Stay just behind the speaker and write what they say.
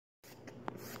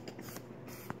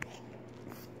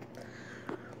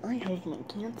I have my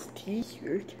Cats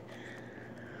t-shirt.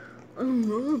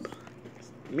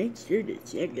 Make sure to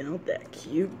check out that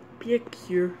cute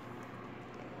picture.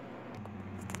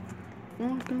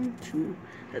 Welcome to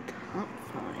the top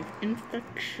 5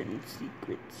 infection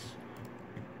secrets.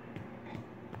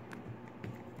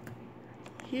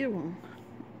 Here we'll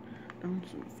down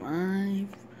some 5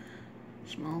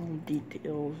 small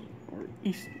details or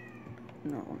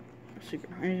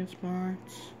secret hiding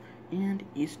spots and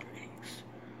Easter eggs.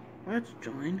 Let's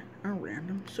join a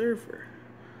random server.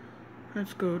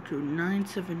 Let's go to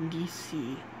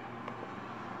 97DC.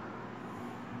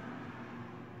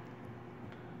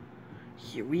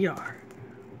 Here we are.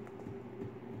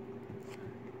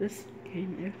 This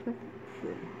game is for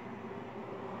free.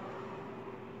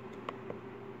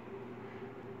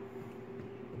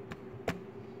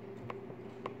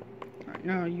 Right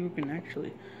now you can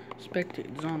actually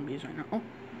spectate zombies right now. Oh,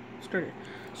 started.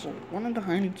 So one of the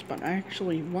hiding spots I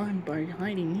actually won by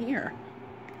hiding here.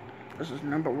 This is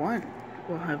number 1.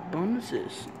 We'll have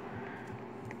bonuses.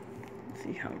 Let's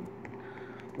see how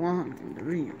long the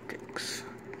video takes.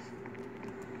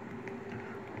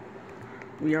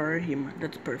 We are a human.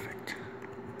 That's perfect.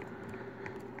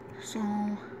 So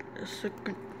the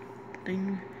second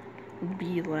thing would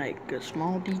be like a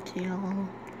small detail,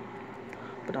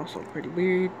 but also pretty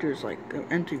weird. There's like an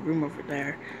empty room over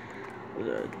there with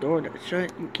a door that's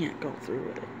shut. You can't go through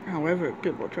it. However,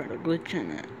 people try to glitch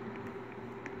in it.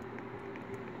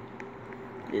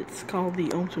 It's called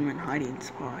the ultimate hiding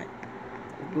spot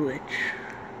glitch.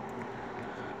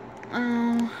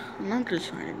 Another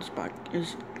hiding spot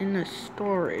is in the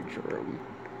storage room.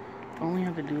 All you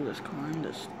have to do is climb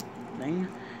this thing,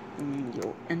 and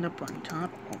you'll end up on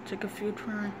top. I'll take a few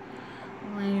tries.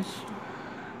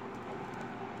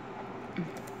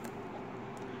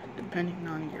 Depending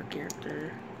on your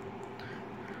character.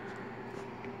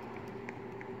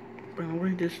 By the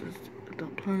way, this is the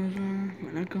Plaza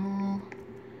Medical.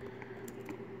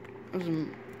 It's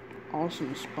an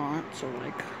awesome spot, so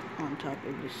like on top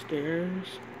of the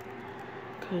stairs,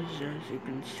 because as you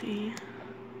can see,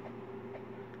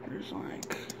 there's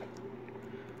like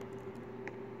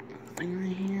a thing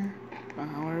right here. But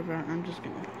however, I'm just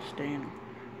gonna stay and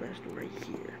rest right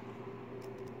here.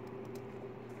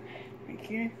 Right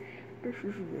here. This is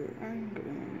where I'm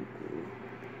going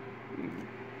to.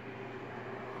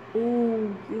 Oh,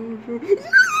 no!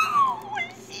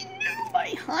 She knew my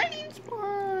hiding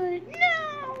spot! No!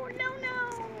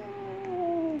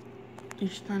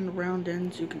 Each time the round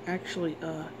ends, you can actually,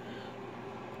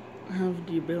 have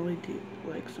the ability,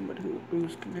 like somebody who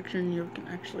loses connection, you can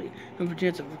actually have a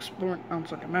chance of exploring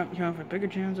outside the map. You have a bigger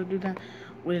chance to do that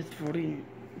with voting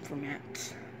for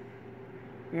maps.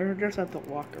 You just have to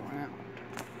walk around.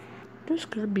 This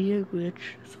could be a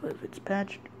glitch, so if it's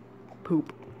patched,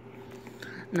 poop.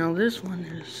 Now this one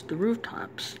is the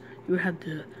rooftops. You have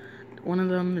one of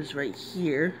them is right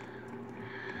here.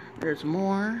 There's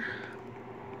more.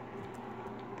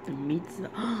 It meets the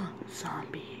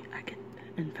zombie. I can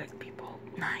infect people.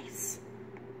 Nice.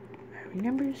 I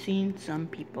remember seeing some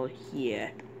people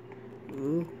here.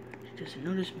 Ooh, she doesn't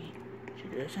notice me.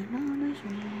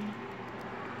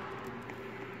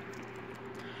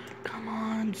 Come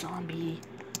on, zombie.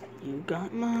 You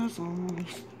got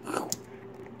muscles.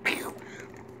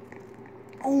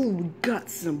 Oh, we got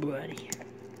somebody.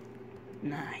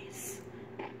 Nice.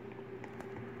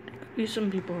 There's some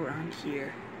people around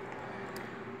here.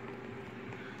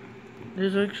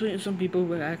 There's actually some people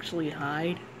who actually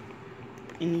hide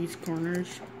in these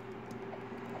corners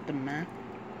of the map.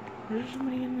 Is there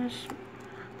somebody in this?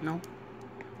 No.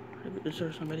 Is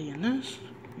there somebody in this?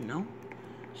 No.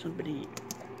 Somebody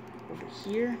over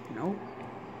here? No.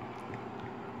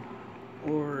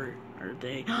 Or are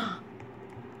they?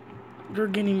 They're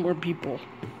getting more people.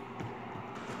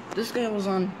 This guy was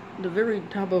on the very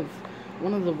top of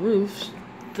one of the roofs.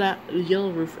 That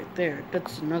yellow roof right there.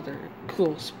 That's another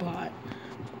cool spot.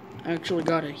 I actually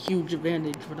got a huge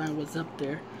advantage when I was up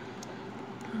there.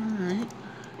 Alright.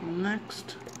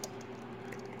 Next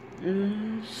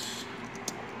is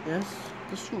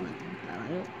this one that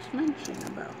I was mentioning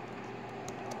about.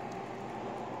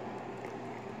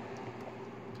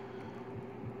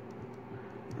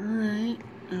 Alright,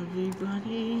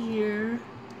 everybody here.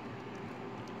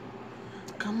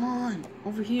 Come on,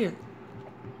 over here.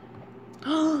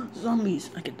 Zombies!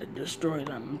 I get to destroy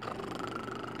them.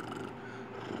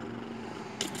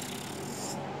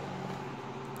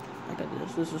 I got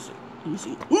this. This is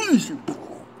easy.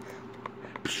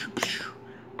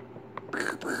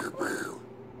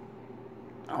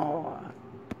 Oh,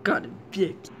 got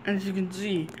evicted. As you can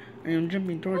see, I am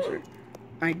jumping towards her.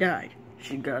 I died.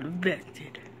 She got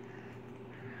evicted.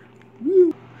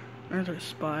 Another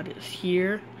spot is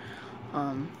here.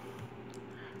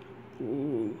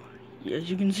 Ooh, yeah, as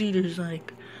you can see, there's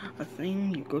like a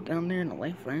thing. You go down there in the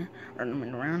light flare, or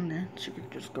around there, so you can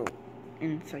just go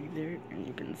inside there, and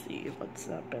you can see what's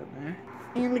up in there.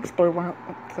 And explore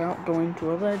without going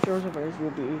to a ledge, or otherwise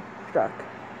you'll be stuck.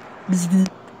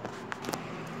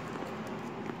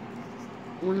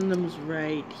 One of them is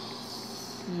right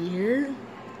here.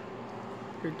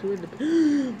 Or two of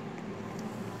the.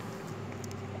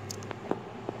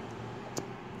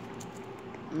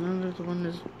 Another one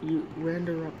is you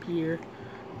render up here.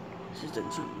 This is the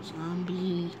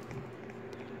zombie.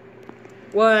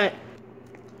 What?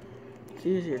 It's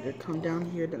easier to come down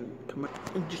here than come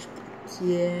up and just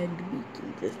kid. We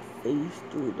can just face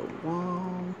through the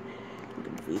wall. We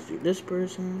can face through this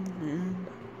person and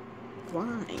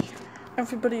fly.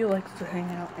 Everybody likes to hang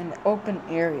out in the open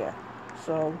area,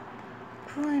 so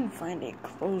try and find a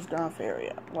closed off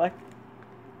area, like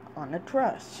on a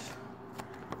truss.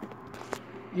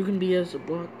 You can be as a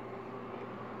block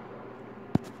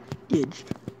edge.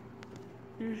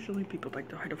 Usually people like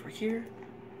to hide over here.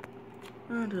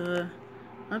 Other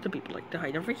people like to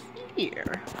hide over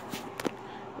here.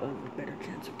 Well, a better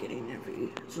chance of getting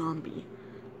every zombie.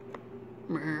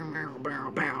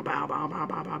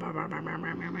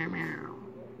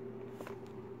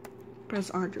 Press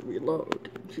R to reload.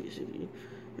 See if you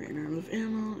ran out of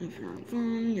ammo. If you're on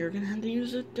phone, you're gonna have to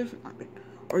use a different weapon.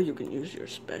 Or you can use your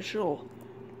special.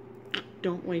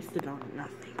 Don't waste it on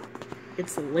nothing.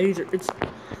 It's a laser. It's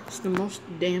the most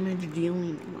damage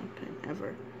dealing weapon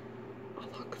ever. Oh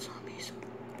look, zombies.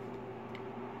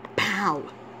 Pow!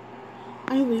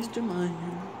 I wasted mine.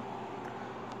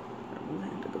 I'm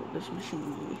going to go to this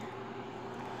machine.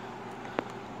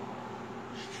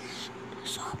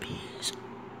 Zombies.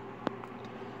 I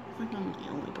think I'm the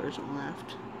only person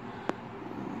left.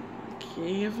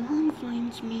 Okay, if one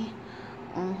finds me,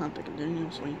 I'll have to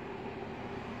continuously.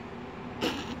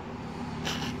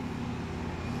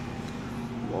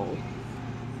 Whoa.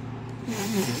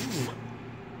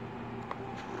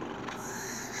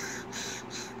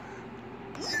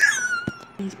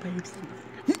 These pipes.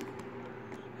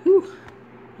 Whew.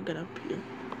 I got up here.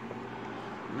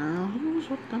 Now here's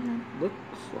what that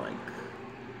looks like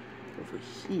over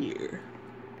here.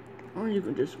 Or you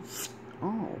can just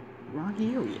wrong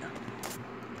area.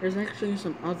 There's actually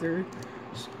some other.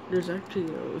 There's actually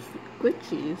those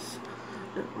glitches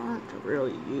that aren't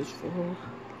really useful.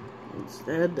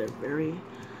 Instead, they're very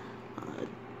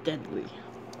deadly.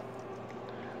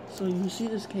 So you see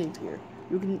this cave here.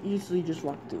 You can easily just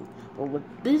walk through. But with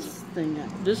this thing,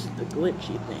 this is the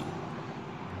glitchy thing.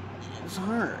 It's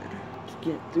hard to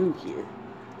get through here.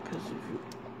 Because if you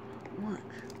watch,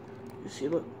 you see,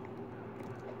 look.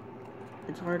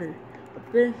 It's harder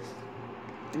with this.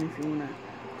 And if you want to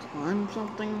climb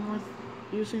something with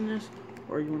using this,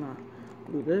 or you want to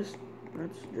do this,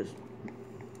 that's just,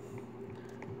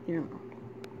 you know.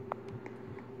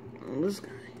 And this guy,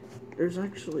 there's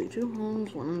actually two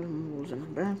holes. One of them was in a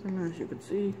bathroom, as you can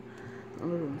see.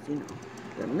 Other one's, you know.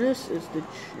 Then this is the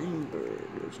chamber.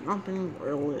 There's nothing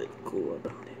really cool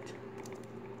about it.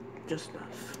 Just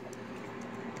stuff.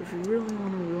 If you really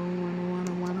want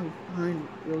to find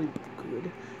really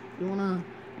good, you want to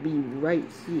be right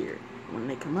here. When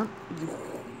they come up,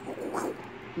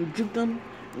 you juke them,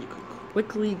 and you can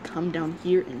quickly come down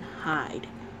here and hide.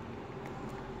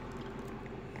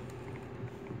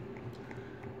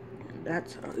 And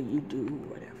that's how you do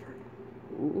whatever.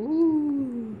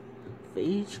 Ooh,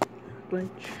 face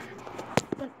glitch.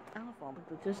 But alpha,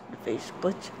 but just the face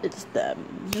glitch is the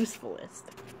usefulest.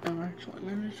 I'm actually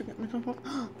managed to get myself up.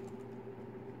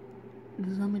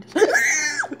 The zombie just.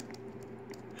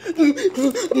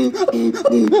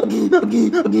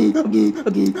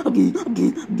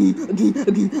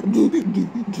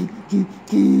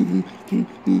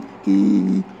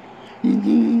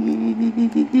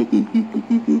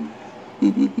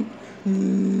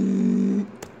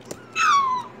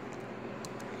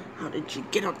 How did you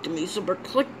get up to me super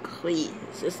quickly?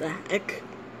 Is this a heck?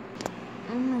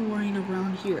 I'm right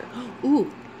around here.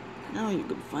 Ooh, now you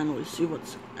can finally see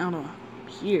what's out of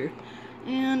here.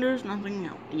 And there's nothing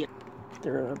out yet.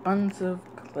 There are a bunch of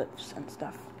cliffs and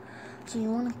stuff. So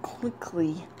you want to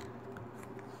quickly,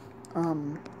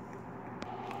 you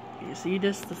see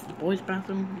this? This is the boys'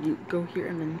 bathroom. You go here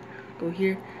and then go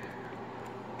here.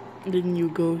 And then you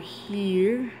go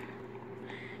here.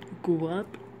 Go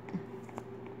up.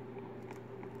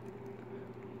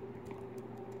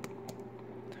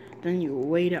 Then you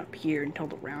wait up here until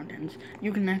the round ends.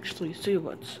 You can actually see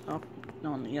what's up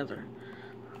on the other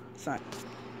side.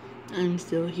 I'm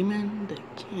still human, they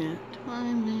can't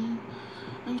find me.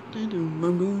 I think I'm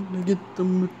gonna get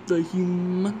them with the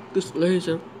humongous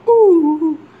laser.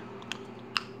 Ooh,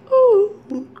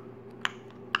 ooh,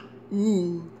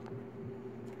 ooh.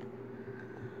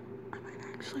 I might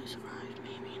actually survive,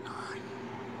 maybe not.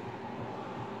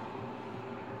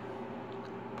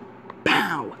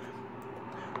 Pow!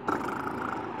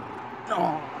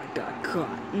 Oh, I got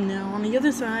caught. Now on the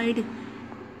other side, it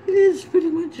is pretty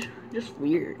much just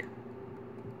weird.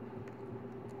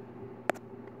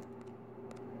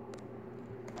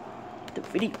 The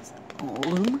video's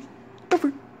almost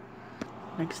over.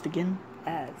 Next again,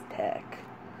 Aztec.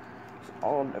 So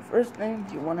all the first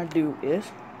things you want to do is,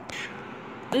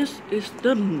 this is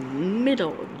the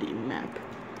middle of the map.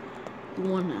 You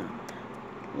wanna,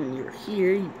 when you're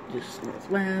here, you just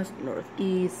northwest,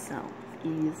 northeast,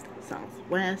 southeast,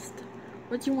 southwest.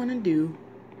 What you wanna do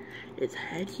is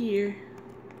head here,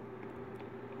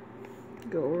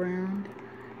 go around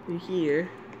to here,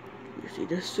 you see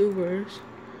the sewers,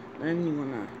 then you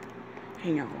wanna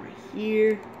hang out right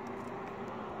here,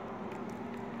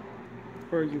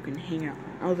 or you can hang out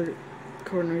in other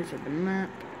corners of the map.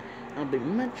 It'll be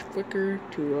much quicker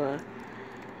to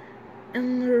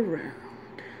end the round.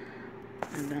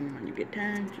 And then when you get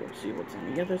tagged, you'll see what's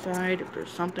on the other side, if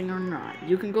there's something or not.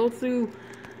 You can go through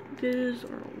this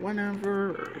or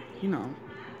whatever, or, you know.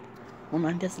 When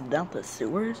I tested out the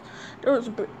sewers, there was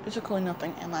basically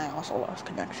nothing, and I also lost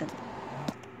connection.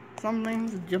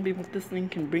 Sometimes jumping with this thing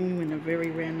can bring you in a very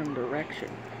random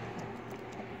direction.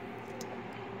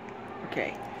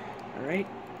 Okay, alright,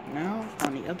 now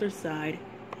on the other side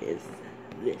is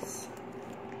this.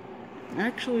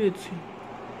 Actually, it's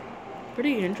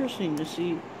pretty interesting to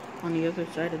see on the other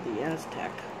side of the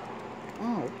Aztec.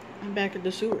 Oh, I'm back at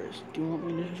the sewers. Do you want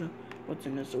me to show what's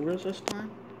in the sewers this time?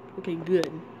 Okay,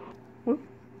 good. Whoop.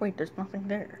 Wait, there's nothing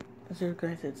there. So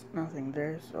guys, it's nothing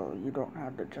there, so you don't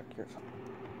have to check yourself.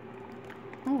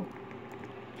 Oh,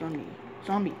 zombie,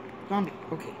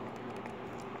 okay.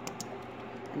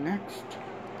 And next,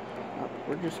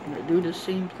 we're just gonna do the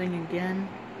same thing again.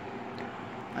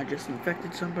 I just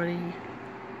infected somebody.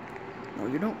 No,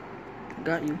 you don't.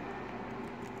 Got you.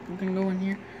 You can go in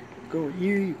here, go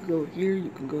here, you can go here,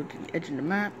 you can go to the edge of the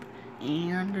map,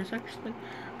 and there's actually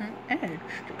an edge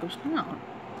that goes down.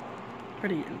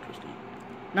 Pretty interesting.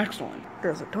 Next one.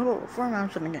 There's a total of 4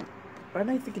 maps in the game, but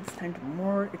I think it's time to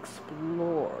more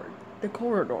explore the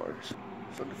corridors.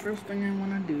 So the first thing I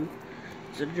want to do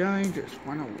is I just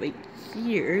want to wait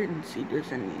here and see if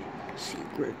there's any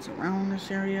secrets around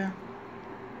this area.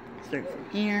 Start from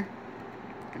here.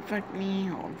 Infect me,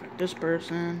 I'll infect this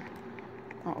person.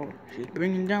 Uh-oh, she's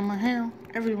bringing down my hill.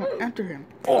 Everyone after him.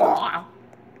 Oh!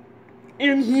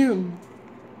 And him!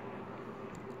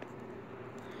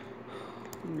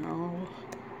 No.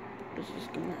 This is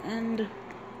gonna end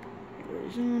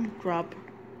very soon. Drop.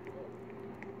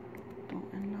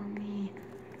 Don't end on me.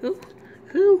 Who?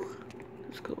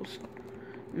 This close.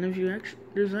 And if you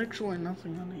there's actually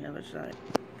nothing on the other side.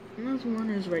 Another one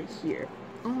is right here.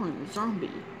 Oh, I'm a zombie.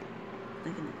 I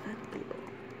can infect people.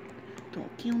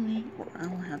 Don't kill me, or I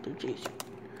will have to chase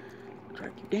you.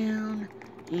 Track you down,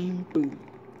 and boom.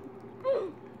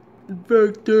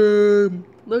 Infect them!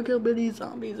 Look how many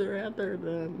zombies are after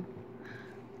them.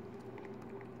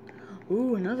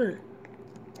 Ooh, another.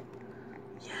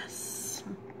 Yes.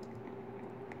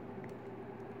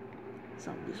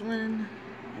 Zombies win.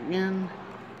 Again.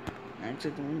 I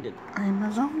accidentally did. I'm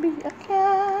a zombie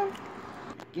again.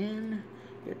 Again.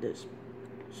 Get this.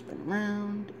 Spin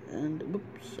around, and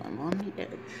whoops, I'm on the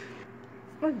edge.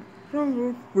 Thanks so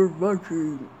much for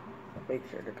watching. Make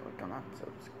sure to click on that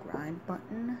subscribe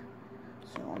button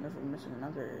so you'll never miss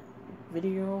another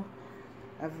video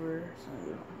ever, so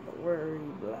you don't have to worry,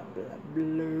 blah blah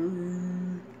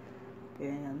blah,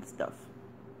 and stuff.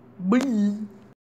 Bye!